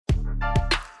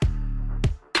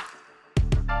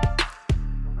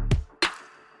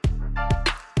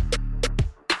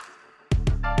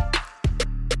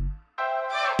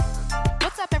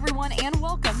everyone, and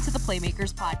welcome to the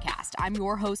Playmakers Podcast. I'm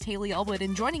your host, Haley Elwood,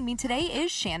 and joining me today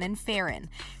is Shannon Farren.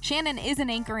 Shannon is an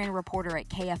anchor and reporter at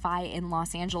KFI in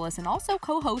Los Angeles and also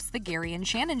co-hosts The Gary and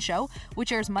Shannon Show,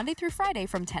 which airs Monday through Friday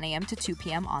from 10 a.m. to 2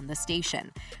 p.m. on the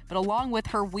station. But along with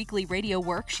her weekly radio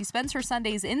work, she spends her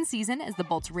Sundays in season as the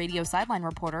Bolts radio sideline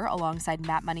reporter alongside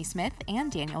Matt Money Smith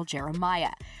and Daniel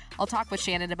Jeremiah. I'll talk with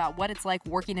Shannon about what it's like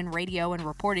working in radio and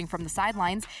reporting from the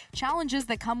sidelines, challenges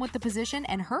that come with the position,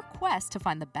 and her quest to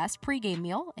find the best pregame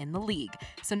meal in the league.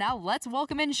 So now let's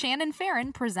welcome in Shannon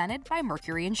Farren, presented by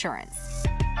Mercury Insurance.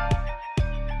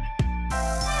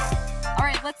 All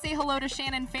right, let's say hello to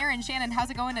Shannon Farren. Shannon, how's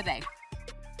it going today?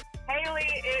 Haley,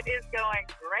 it is going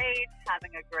great.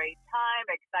 Having a great time.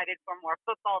 Excited for more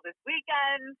football this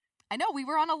weekend. I know, we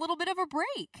were on a little bit of a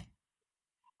break.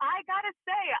 I gotta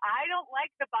say, I don't like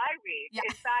the bye week. Yeah.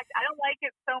 In fact, I don't like it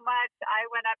so much. I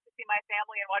went up to see my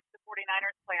family and watched the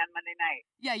 49ers play on Monday night.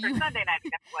 Yeah, or Sunday night,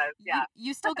 I guess it was. Yeah.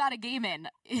 You still got a game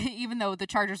in, even though the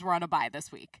Chargers were on a bye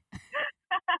this week.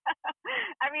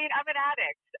 I mean, I'm an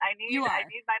addict. I need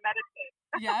my medicine.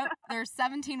 Yeah, there's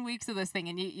 17 weeks of this thing,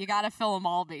 and you got to fill them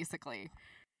all, basically.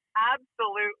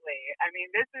 Absolutely. I mean,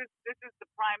 this is the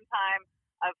prime time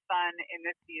of fun in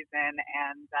this season,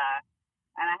 and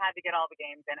I had to get all the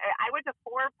games in. I went to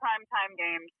 4 primetime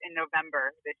games in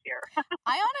November this year.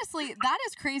 I honestly, that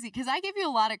is crazy because I give you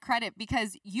a lot of credit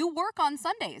because you work on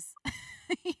Sundays.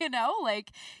 You know,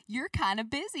 like you're kind of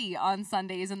busy on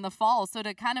Sundays in the fall. So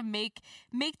to kind of make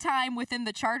time within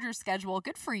the Chargers schedule,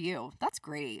 good for you. That's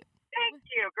great. Thank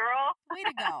you, girl. Way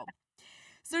to go.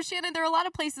 So, Shannon, there are a lot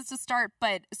of places to start,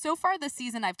 but so far this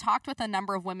season, I've talked with a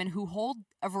number of women who hold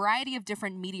a variety of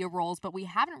different media roles, but we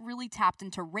haven't really tapped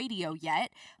into radio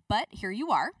yet. But here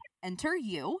you are. Enter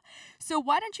you. So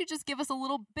why don't you just give us a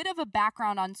little bit of a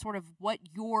background on sort of what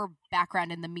your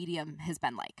background in the medium has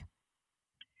been like?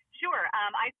 Sure.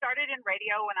 I started in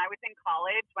radio when I was in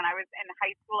college. When I was in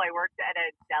high school, I worked at a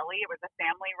deli. It was a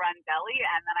family-run deli,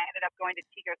 and then I ended up going to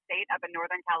Chico State up in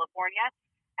Northern California.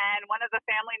 And one of the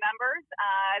family members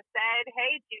said,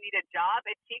 "Hey, do you need a job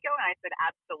at Chico?" And I said,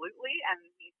 "Absolutely." And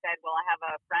he said, "Well, I have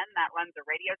a friend that runs a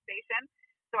radio station."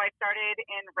 So I started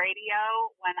in radio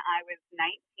when I was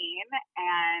 19,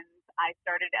 and I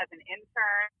started as an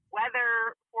intern.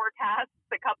 Weather forecasts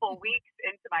a couple weeks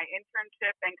into my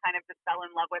internship and kind of just fell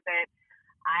in love with it.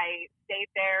 I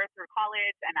stayed there through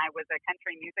college, and I was a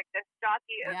country music disc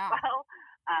jockey as well,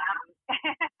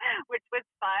 which was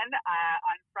fun.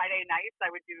 On Friday nights,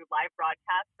 I would do live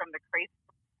broadcasts from the Crazy,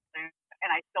 and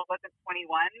I still wasn't 21,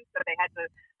 so they had to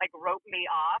rope me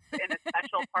off in a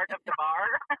special part of the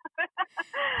bar.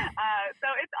 So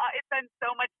it's been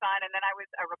so much fun. And then I was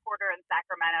a reporter in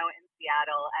Sacramento, in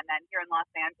Seattle, and then here in Los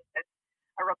Angeles,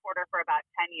 a reporter for about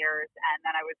 10 years. And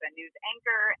then I was a news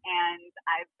anchor, and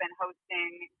I've been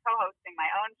co-hosting my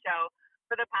own show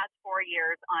for the past 4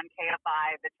 years on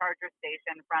KFI, the Charger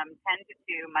station, from 10 to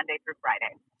 2, Monday through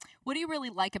Friday. What do you really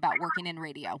like about working in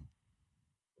radio?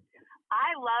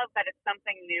 I love that it's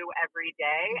something new every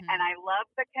day, and I love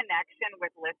the connection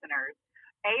with listeners.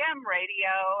 AM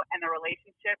radio and the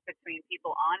relationship between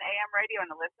people on AM radio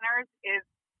and the listeners is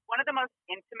one of the most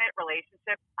intimate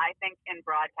relationships, I think, in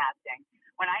broadcasting.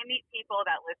 When I meet people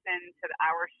that listen to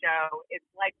our show, it's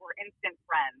like we're instant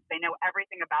friends. They know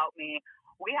everything about me.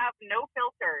 We have no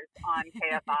filters on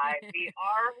KFI. We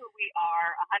are who we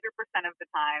are 100% of the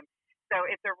time. So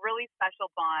it's a really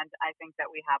special bond, I think, that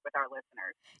we have with our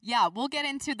listeners. Yeah, we'll get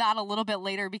into that a little bit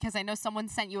later because I know someone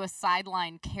sent you a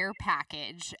sideline care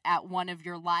package at one of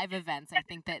your live events, I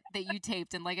think, that you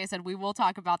taped. And like I said, we will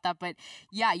talk about that. But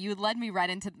yeah, you led me right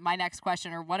into my next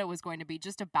question, or what it was going to be,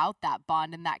 just about that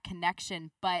bond and that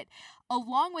connection. But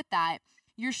along with that,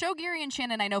 your show, Gary and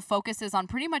Shannon, I know focuses on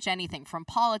pretty much anything from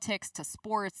politics to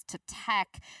sports to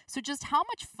tech. So just how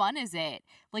much fun is it?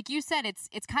 Like you said,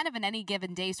 it's kind of an any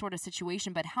given day sort of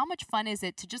situation, but how much fun is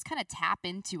it to just kind of tap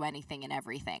into anything and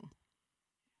everything?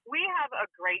 We have a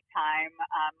great time.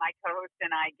 My co-host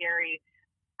and I, Gary,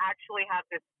 actually have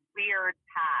this weird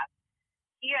path.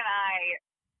 He and I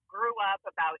grew up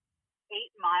about 8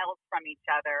 miles from each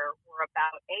other. We're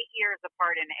about 8 years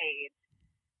apart in age.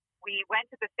 We went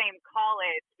to the same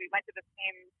college. We went to the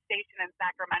same station in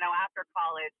Sacramento after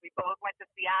college. We both went to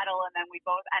Seattle, and then we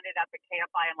both ended up at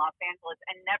KFI in Los Angeles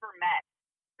and never met.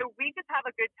 So we just have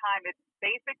a good time. It's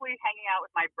basically hanging out with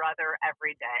my brother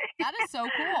every day. That is so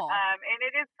cool. And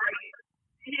it is great.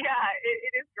 Yeah,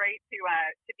 it is great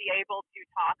to be able to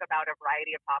talk about a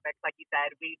variety of topics. Like you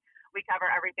said, we cover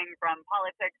everything from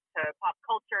politics to pop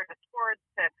culture to sports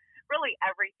to really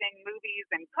everything, movies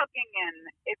and cooking, and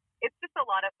it's just a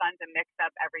lot of fun to mix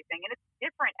up everything, and it's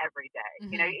different every day.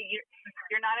 You know,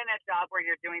 you're not in a job where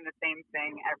you're doing doing the same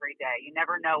thing every day. You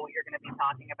never know what you're going to be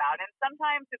talking about. And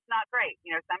sometimes it's not great.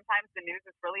 Sometimes the news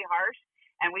is really harsh,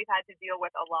 and we've had to deal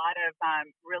with a lot of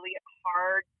really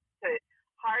hard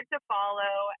to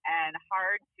follow and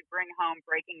hard to bring home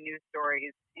breaking news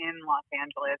stories in Los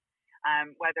Angeles,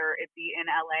 whether it be in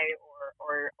LA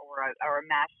or a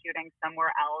mass shooting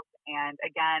somewhere else. And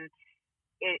again,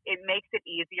 it makes it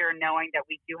easier knowing that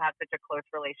we do have such a close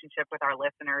relationship with our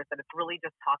listeners, that it's really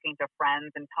just talking to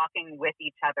friends and talking with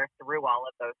each other through all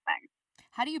of those things.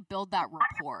 How do you build that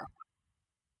rapport?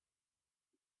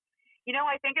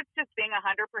 I think it's just being 100%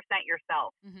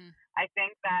 yourself. Mm-hmm. I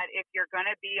think that if you're going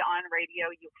to be on radio,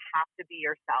 you have to be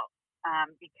yourself,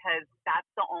 because that's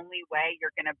the only way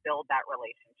you're going to build that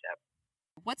relationship.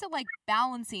 What's it like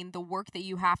balancing the work that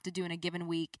you have to do in a given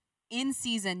week in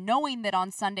season, knowing that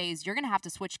on Sundays you're going to have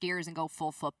to switch gears and go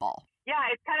full football? Yeah,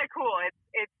 it's kind of cool.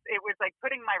 It was like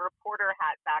putting my reporter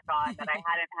hat back on that I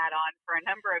hadn't had on for a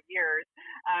number of years,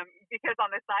 because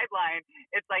on the sideline,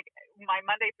 it's like my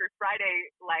Monday through Friday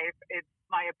life, it's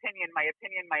my opinion.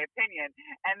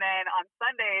 And then on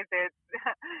Sundays, it's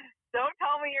don't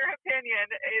tell me your opinion.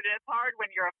 It is hard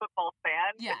when you're a football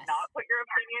fan to not put your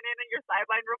opinion in your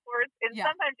sideline reports. And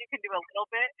sometimes you can do a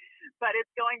little bit, but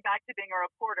it's going back to being a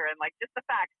reporter and like, just the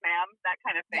facts, ma'am, that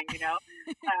kind of thing,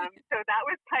 So that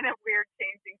was kind of weird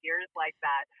changing gears like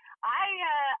that.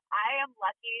 I am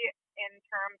lucky in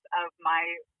terms of my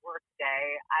work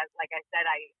day. Like I said,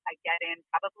 I get in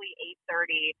probably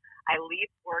 8:30. I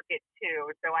leave work at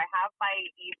 2. So I have my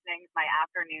evenings, my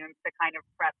afternoons to kind of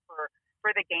prep for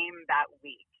the game that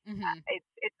week. Mm-hmm.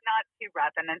 It's not too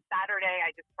rough. And then Saturday,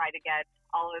 I just try to get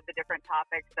all of the different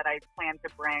topics that I plan to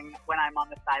bring when I'm on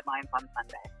the sidelines on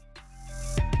Sunday.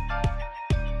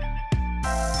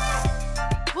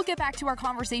 We'll get back to our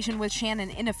conversation with Shannon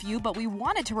in a few, but we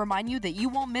wanted to remind you that you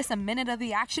won't miss a minute of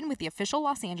the action with the official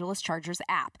Los Angeles Chargers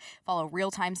app. Follow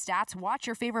real-time stats, watch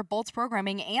your favorite Bolts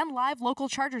programming, and live local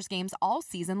Chargers games all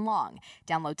season long.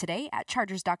 Download today at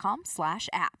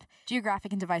chargers.com/app.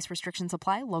 Geographic and device restrictions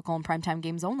apply. Local and primetime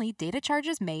games only. Data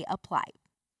charges may apply.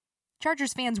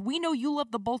 Chargers fans, we know you love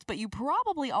the Bolts, but you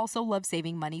probably also love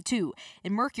saving money too.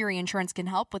 And Mercury Insurance can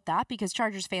help with that because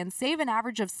Chargers fans save an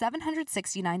average of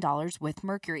 $769 with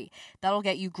Mercury. That'll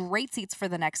get you great seats for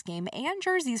the next game and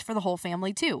jerseys for the whole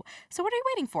family too. So what are you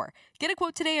waiting for? Get a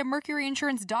quote today at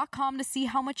mercuryinsurance.com to see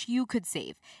how much you could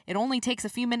save. It only takes a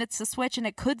few minutes to switch and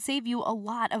it could save you a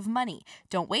lot of money.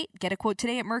 Don't wait. Get a quote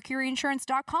today at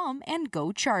mercuryinsurance.com and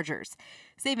go Chargers.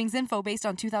 Savings info based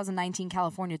on 2019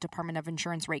 California Department of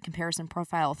Insurance rate comparison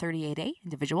profile 38A.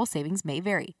 Individual savings may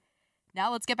vary.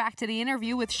 Now let's get back to the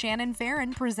interview with Shannon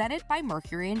Farren, presented by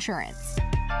Mercury Insurance.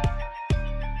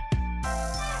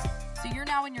 So you're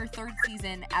now in your third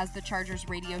season as the Chargers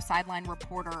radio sideline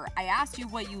reporter. I asked you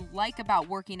what you like about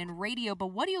working in radio,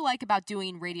 but what do you like about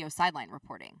doing radio sideline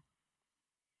reporting?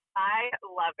 I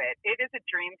love it. It is a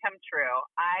dream come true.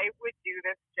 I would do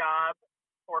this job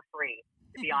for free,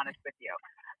 to be honest with you.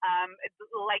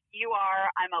 Like you are,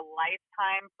 I'm a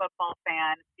lifetime football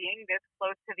fan. Being this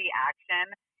close to the action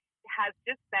has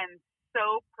just been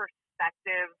so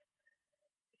perspective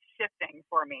shifting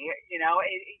for me.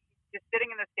 Just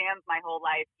sitting in the stands my whole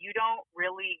life, you don't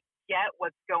really get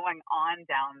what's going on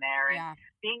down there. Yeah. And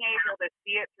being able to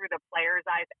see it through the players'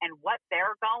 eyes and what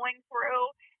they're going through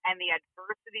and the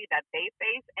adversity that they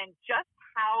face and just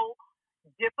how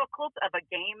difficult of a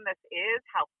game this is,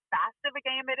 how fast of a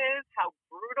game it is, how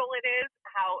brutal it is,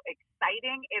 how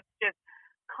exciting. It's just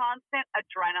constant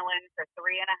adrenaline for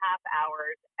 3.5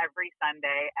 hours every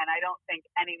Sunday, and I don't think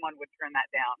anyone would turn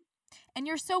that down. And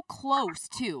you're so close,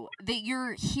 too, that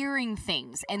you're hearing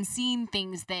things and seeing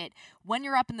things that when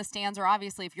you're up in the stands, or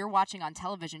obviously if you're watching on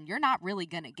television, you're not really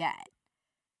going to get.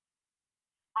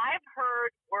 I've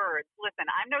heard words. Listen,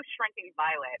 I'm no shrinking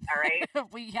violet, all right?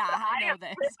 I know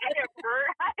this. I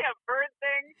have heard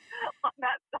things on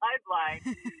that sideline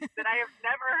that I have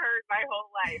never heard my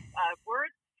whole life.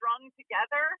 Words strung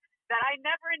together that I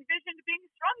never envisioned being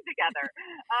strung together.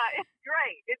 It's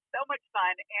great. It's so much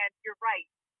fun. And you're right.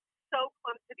 So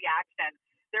close to the action.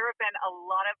 There have been a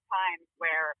lot of times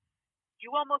where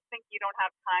you almost think you don't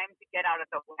have time to get out of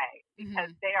the way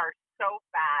because they are so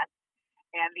fast.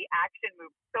 And the action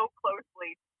moves so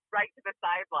closely right to the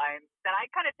sideline that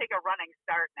I kind of take a running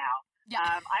start now. Yeah.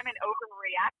 I'm an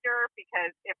overreactor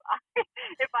because if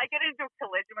I get into a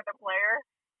collision with a player,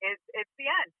 it's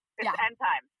the end. It's end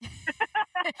time.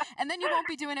 And then you won't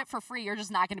be doing it for free. You're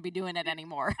just not going to be doing it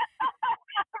anymore.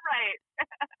 Right.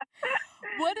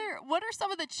 What are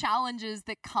some of the challenges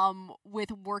that come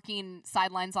with working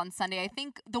sidelines on Sunday? I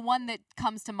think the one that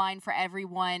comes to mind for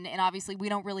everyone, and obviously we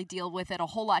don't really deal with it a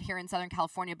whole lot here in Southern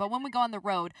California, but when we go on the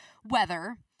road,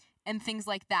 weather and things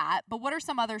like that. But what are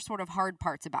some other sort of hard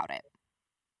parts about it?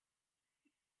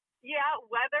 Yeah,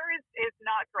 weather is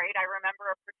not great. I remember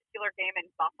a particular game in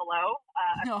Buffalo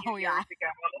a few years ago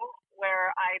where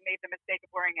I made the mistake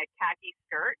of wearing a khaki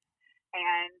skirt,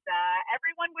 and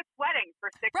everyone was sweating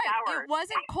for 6 hours. It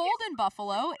wasn't cold in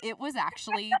Buffalo. It was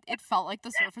actually, it felt like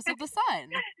the surface of the sun.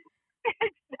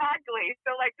 Exactly.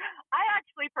 So, I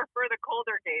actually prefer the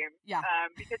colder games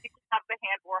because you can have the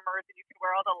hand warmers and you can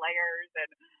wear all the layers and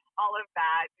all of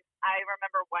that. I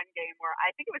remember one game where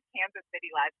I think it was Kansas City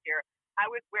last year. I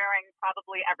was wearing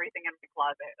probably everything in my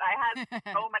closet. I had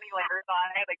so many layers on.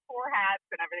 I had 4 hats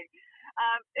and everything.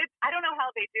 I don't know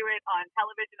how they do it on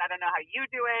television. I don't know how you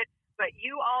do it, but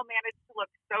you all managed to look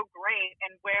so great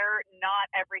and wear not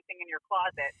everything in your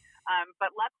closet.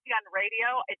 But luckily on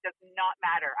radio, it does not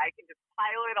matter. I can just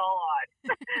pile it all on.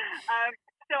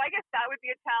 So I guess that would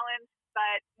be a challenge,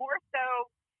 but more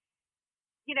so,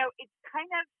 it's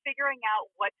kind of figuring out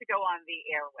what to go on the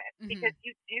air with, because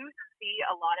you do see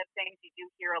a lot of things, you do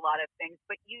hear a lot of things,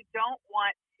 but you don't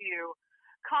want to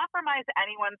compromise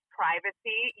anyone's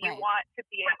privacy. You want to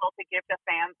be able to give the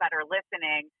fans that are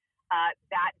listening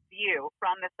that view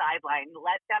from the sideline.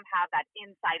 Let them have that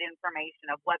inside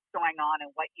information of what's going on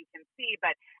and what you can see.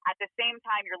 But at the same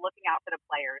time, you're looking out for the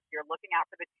players, you're looking out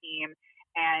for the team,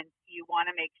 and you want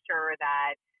to make sure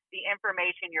that the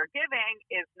information you're giving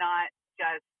is not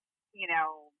just,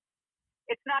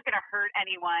 it's not going to hurt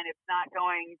anyone. It's not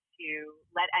going to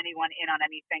let anyone in on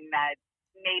anything that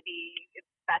maybe it's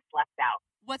best left out.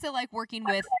 What's it like working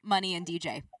with Money and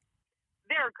DJ?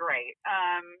 They're great.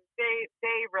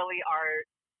 They really are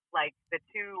like the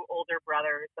 2 older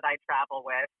brothers that I travel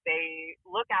with. They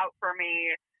look out for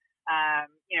me.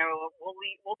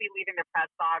 We'll be leaving the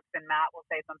press box, and Matt will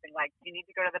say something like, "Do you need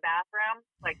to go to the bathroom?"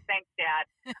 Like, "Thanks, Dad."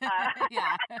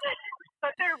 Yeah.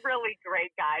 But they're really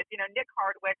great guys. Nick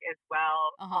Hardwick as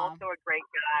well, also a great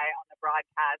guy on the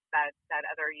broadcast that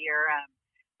other year.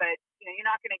 But you're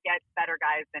not going to get better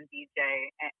guys than DJ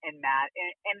and Matt,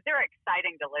 and they're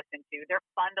exciting to listen to. They're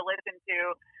fun to listen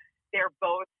to. They're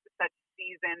both such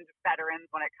seasoned veterans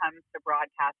when it comes to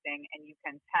broadcasting, and you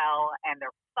can tell, and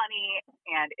they're funny,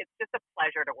 and it's just a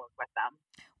pleasure to work with them.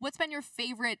 What's been your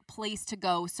favorite place to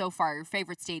go so far, your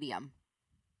favorite stadium?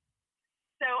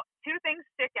 So 2 things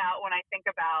stick out when I think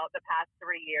about the past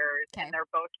 3 years, and they're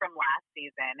both from last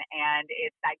season, and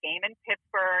it's that game in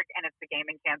Pittsburgh and it's the game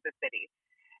in Kansas City.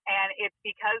 And it's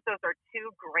because those are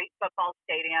 2 great football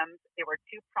stadiums. They were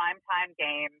 2 primetime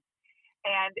games,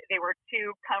 and they were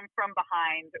 2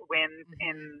 come-from-behind wins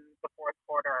in the fourth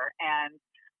quarter. And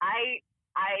I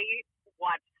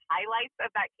watched highlights of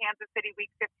that Kansas City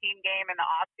Week 15 game in the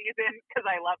offseason because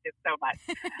I loved it so much.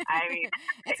 I mean,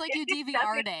 it's like you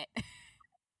DVR'd it.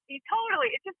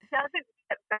 Totally. It just doesn't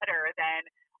get better than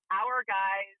our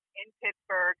guys in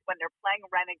Pittsburgh when they're playing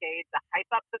Renegades to hype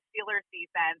up the Steelers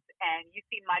defense, and you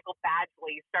see Michael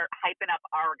Badgley start hyping up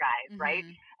our guys, right?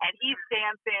 And he's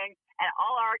dancing, and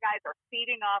all our guys are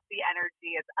feeding off the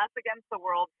energy. It's us against the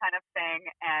world kind of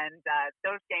thing, and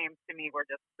those games to me were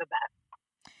just the best.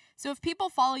 So if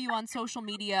people follow you on social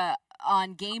media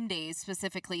on game days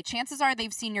specifically, chances are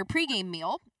they've seen your pregame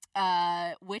meal,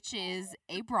 which is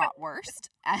a bratwurst,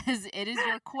 as it is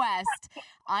your quest.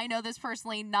 I know this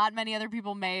personally, not many other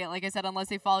people may, like I said, unless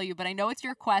they follow you, but I know it's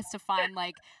your quest to find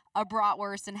a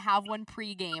bratwurst and have one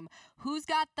pregame. Who's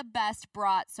got the best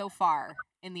brat so far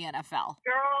in the NFL?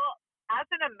 Girl, as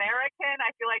an American,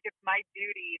 I feel like it's my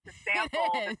duty to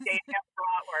sample the stadium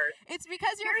bratwurst. It's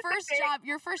because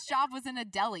your first job was in a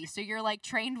deli, so you're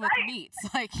trained with meats.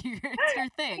 It's your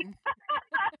thing.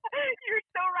 You're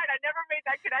so right. I never made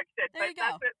that connection. There you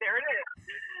go. There it is.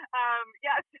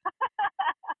 Yes.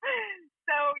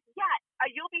 So,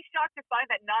 you'll be shocked to find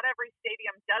that not every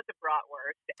stadium does a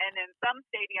bratwurst. And in some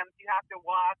stadiums, you have to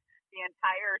walk the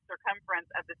entire circumference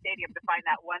of the stadium to find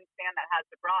that one stand that has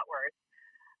the bratwurst.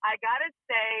 I got to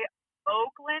say,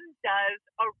 Oakland does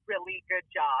a really good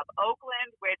job.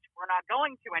 Oakland, which we're not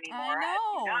going to anymore. I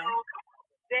know. As you know,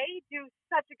 they do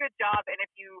such a good job. And if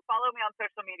you follow me on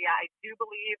social media, I do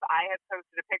believe I have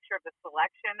posted a picture of the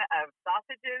selection of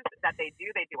sausages that they do.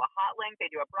 They do a hot link,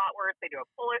 they do a bratwurst, they do a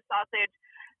Polish sausage.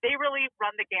 They really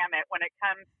run the gamut when it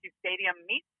comes to stadium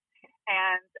meats.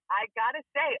 And I got to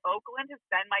say, Oakland has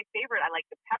been my favorite. I like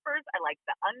the peppers. I like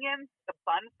the onions. The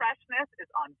bun freshness is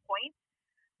on point.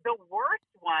 The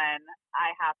worst one,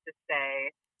 I have to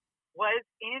say, was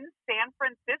in San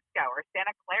Francisco or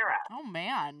Santa Clara. Oh,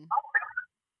 man.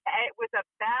 It was a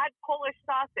bad Polish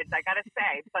sausage, I got to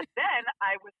say. But then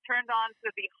I was turned on to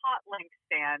the hot link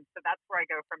stand, so that's where I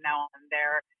go from now on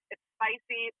there. It's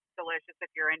spicy, delicious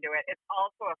if you're into it. It's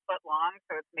also a foot long,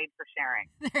 so it's made for sharing.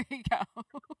 There you go.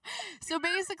 So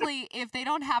basically, if they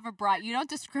don't have a brat, you don't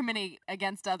discriminate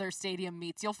against other stadium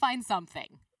meats. You'll find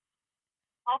something.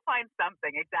 I'll find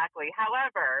something, exactly.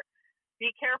 However,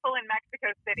 be careful in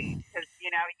Mexico City because,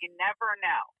 you never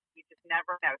know. You just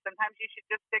never know. Sometimes you should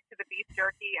just stick to the beef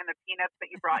jerky and the peanuts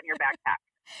that you brought in your backpack.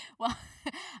 Well,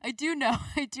 I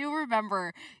do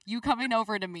remember you coming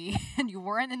over to me and you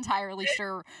weren't entirely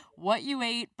sure what you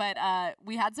ate, but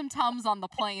we had some Tums on the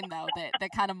plane, though, that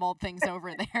kind of mulled things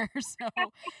over there. So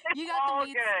you got the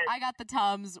meats, good. I got the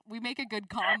Tums. We make a good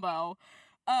combo.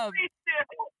 Me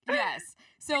too. Yes.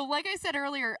 So like I said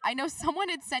earlier, I know someone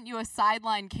had sent you a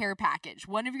sideline care package,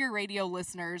 one of your radio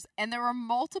listeners, and there were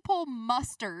multiple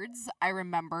mustards, I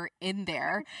remember, in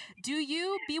there. Do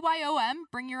you, BYOM,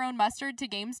 bring your own mustard to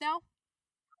games now?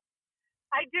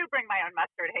 I do bring my own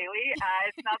mustard, Haley.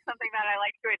 It's not something that I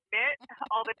like to admit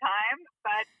all the time.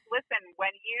 But listen,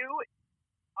 when you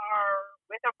are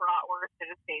with a bratwurst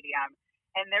at a stadium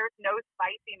and there's no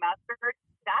spicy mustard,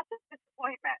 that's a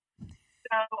disappointment.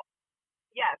 So,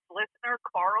 yes, listener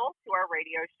Carl to our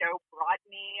radio show brought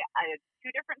me two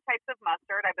different types of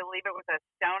mustard. I believe it was a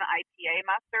Stone IPA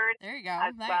mustard. There you go.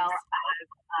 As Nice. well as,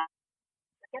 I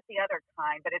forget the other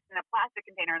kind, but it's in a plastic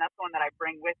container, and that's the one that I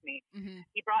bring with me. Mm-hmm.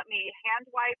 He brought me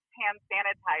hand wipes, hand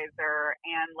sanitizer,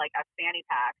 and like a fanny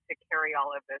pack to carry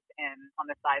all of this in on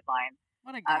the sideline.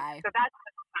 What a guy. So that's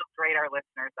how great our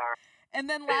listeners are. And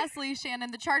then lastly, Shannon,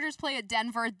 the Chargers play at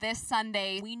Denver this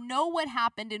Sunday. We know what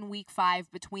happened in Week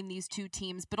 5 between these two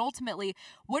teams, but ultimately,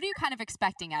 what are you kind of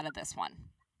expecting out of this one?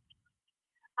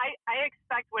 I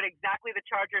expect what exactly the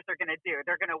Chargers are going to do.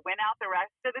 They're going to win out the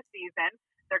rest of the season.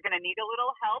 They're going to need a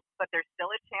little help, but there's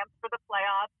still a chance for the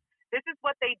playoffs. This is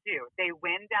what they do. They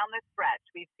win down the stretch.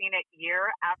 We've seen it year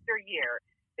after year.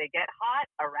 They get hot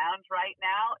around right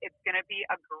now. It's going to be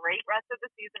a great rest of the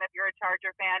season if you're a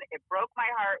Charger fan. It broke my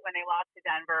heart when they lost to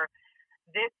Denver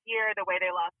this year, the way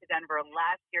they lost to Denver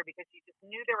last year, because you just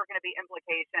knew there were going to be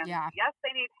implications. Yeah. Yes,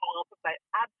 they need help, but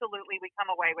absolutely we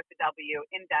come away with the W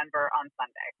in Denver on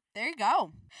Sunday. There you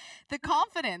go. The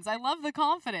confidence. I love the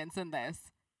confidence in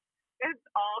this. It's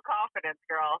all confidence,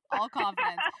 girl. All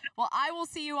confidence. Well, I will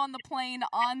see you on the plane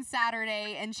on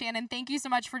Saturday. And Shannon, thank you so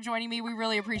much for joining me. We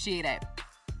really appreciate it.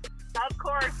 Of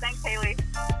course. Thanks, Haley.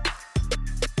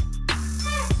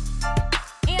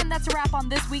 And that's a wrap on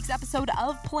this week's episode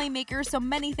of Playmakers, so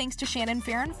many thanks to Shannon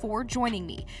Farren for joining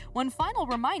me. One final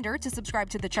reminder to subscribe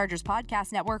to the Chargers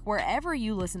Podcast Network wherever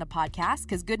you listen to podcasts,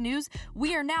 because good news,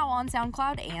 we are now on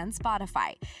SoundCloud and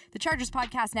Spotify. The Chargers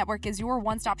Podcast Network is your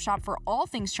one-stop shop for all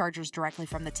things Chargers directly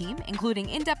from the team, including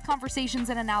in-depth conversations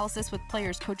and analysis with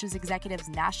players, coaches, executives,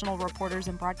 national reporters,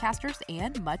 and broadcasters,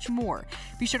 and much more.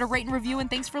 Be sure to rate and review, and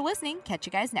thanks for listening. Catch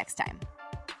you guys next time.